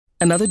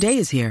Another day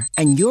is here,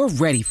 and you're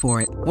ready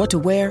for it. What to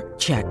wear?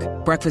 Check.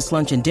 Breakfast,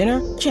 lunch, and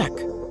dinner? Check.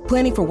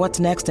 Planning for what's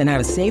next and how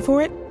to save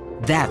for it?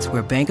 That's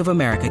where Bank of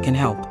America can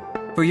help.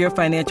 For your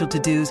financial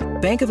to-dos,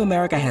 Bank of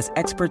America has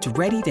experts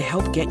ready to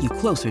help get you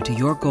closer to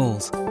your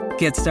goals.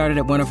 Get started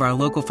at one of our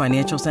local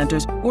financial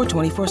centers or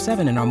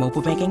 24/7 in our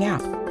mobile banking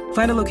app.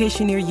 Find a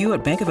location near you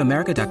at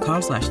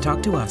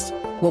bankofamerica.com/talktous.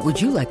 What would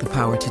you like the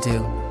power to do?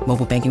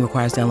 Mobile banking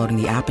requires downloading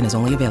the app and is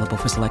only available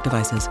for select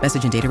devices.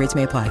 Message and data rates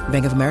may apply.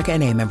 Bank of America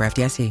N.A., member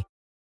FDIC.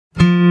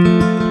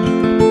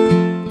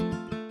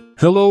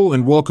 Hello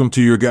and welcome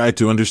to your guide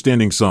to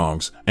understanding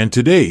songs, and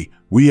today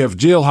we have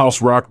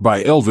Jailhouse Rock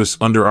by Elvis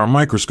under our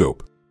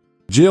microscope.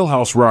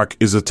 Jailhouse Rock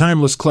is a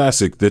timeless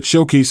classic that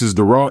showcases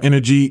the raw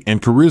energy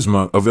and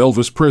charisma of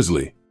Elvis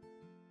Presley.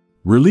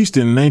 Released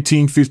in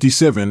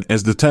 1957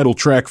 as the title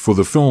track for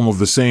the film of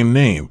the same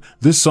name,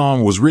 this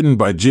song was written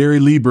by Jerry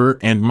Leiber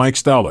and Mike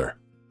Stoller.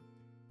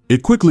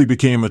 It quickly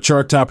became a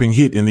chart-topping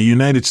hit in the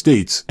United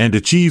States and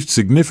achieved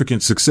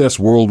significant success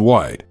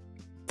worldwide.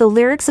 The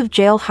lyrics of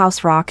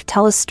Jailhouse Rock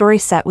tell a story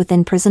set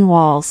within prison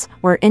walls,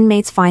 where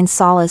inmates find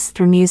solace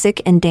through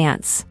music and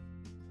dance.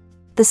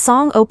 The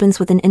song opens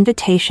with an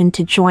invitation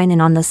to join in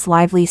on this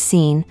lively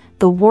scene.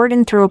 The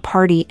warden threw a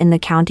party in the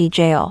county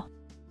jail.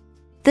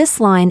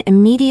 This line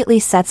immediately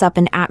sets up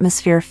an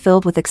atmosphere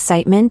filled with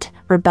excitement,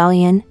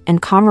 rebellion,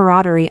 and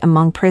camaraderie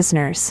among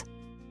prisoners.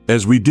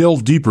 As we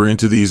delve deeper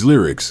into these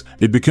lyrics,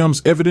 it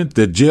becomes evident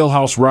that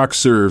Jailhouse Rock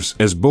serves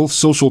as both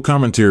social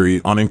commentary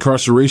on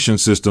incarceration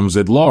systems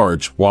at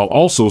large while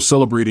also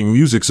celebrating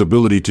music's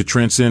ability to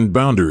transcend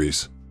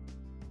boundaries.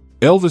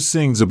 Elvis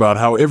sings about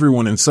how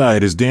everyone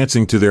inside is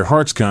dancing to their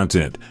heart's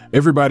content.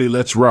 Everybody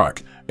let's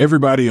rock,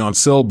 everybody on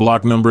cell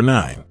block number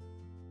 9.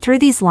 Through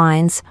these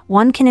lines,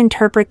 one can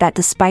interpret that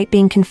despite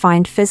being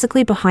confined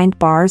physically behind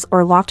bars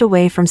or locked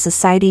away from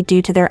society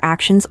due to their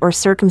actions or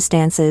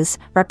circumstances,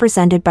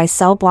 represented by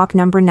cell block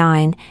number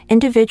 9,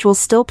 individuals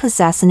still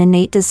possess an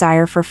innate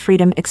desire for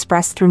freedom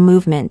expressed through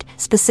movement,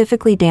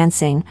 specifically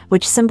dancing,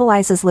 which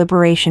symbolizes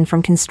liberation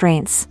from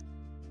constraints.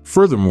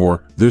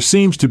 Furthermore, there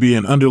seems to be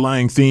an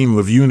underlying theme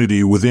of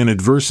unity within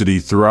adversity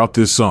throughout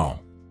this song.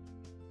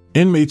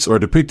 Inmates are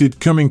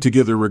depicted coming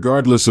together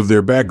regardless of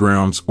their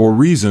backgrounds or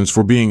reasons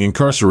for being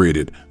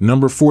incarcerated.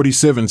 Number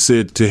 47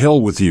 said, "To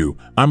hell with you,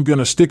 I'm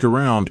gonna stick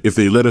around if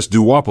they let us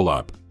do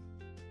wop-a-lop."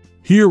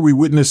 Here we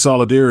witness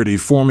solidarity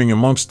forming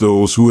amongst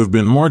those who have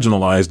been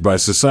marginalized by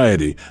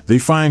society. They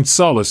find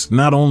solace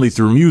not only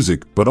through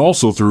music, but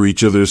also through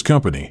each other's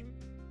company.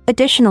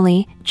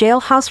 Additionally,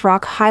 Jailhouse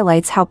Rock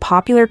highlights how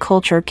popular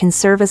culture can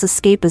serve as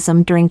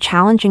escapism during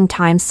challenging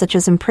times such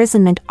as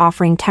imprisonment,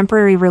 offering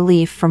temporary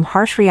relief from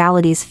harsh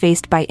realities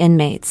faced by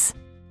inmates.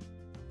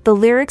 The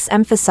lyrics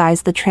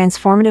emphasize the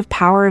transformative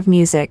power of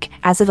music,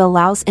 as it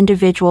allows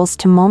individuals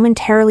to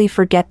momentarily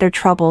forget their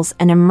troubles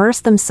and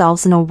immerse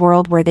themselves in a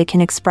world where they can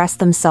express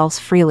themselves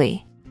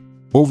freely.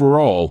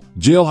 Overall,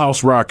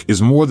 Jailhouse Rock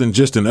is more than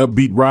just an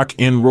upbeat rock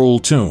and roll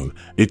tune.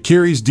 It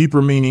carries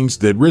deeper meanings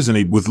that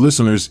resonate with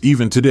listeners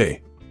even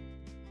today.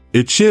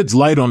 It sheds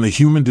light on the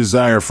human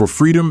desire for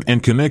freedom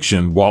and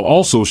connection while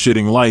also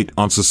shedding light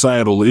on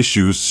societal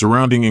issues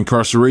surrounding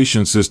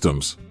incarceration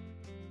systems.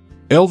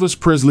 Elvis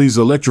Presley's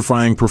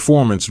electrifying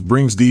performance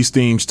brings these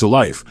themes to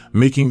life,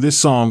 making this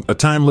song a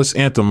timeless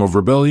anthem of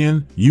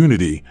rebellion,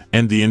 unity,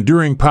 and the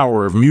enduring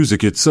power of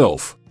music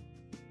itself.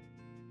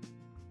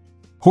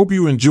 Hope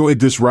you enjoyed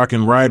this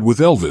rockin' ride with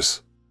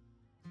Elvis.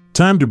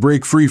 Time to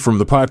break free from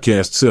the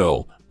podcast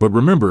cell, but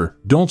remember,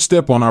 don't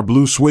step on our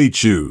blue suede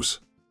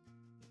shoes.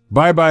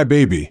 Bye-bye,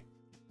 baby.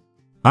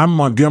 I'm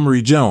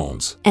Montgomery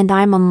Jones. And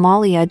I'm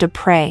Amalia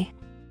Dupre.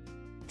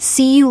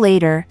 See you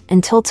later,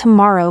 until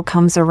tomorrow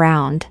comes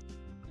around.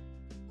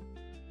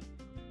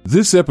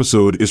 This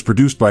episode is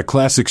produced by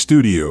Classic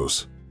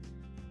Studios.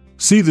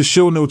 See the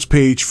show notes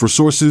page for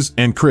sources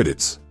and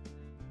credits.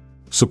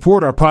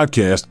 Support our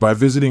podcast by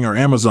visiting our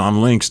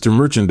Amazon links to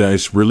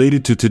merchandise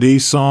related to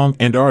today's song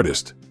and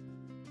artist.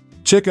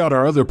 Check out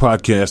our other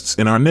podcasts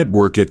in our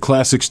network at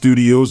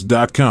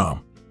classicstudios.com.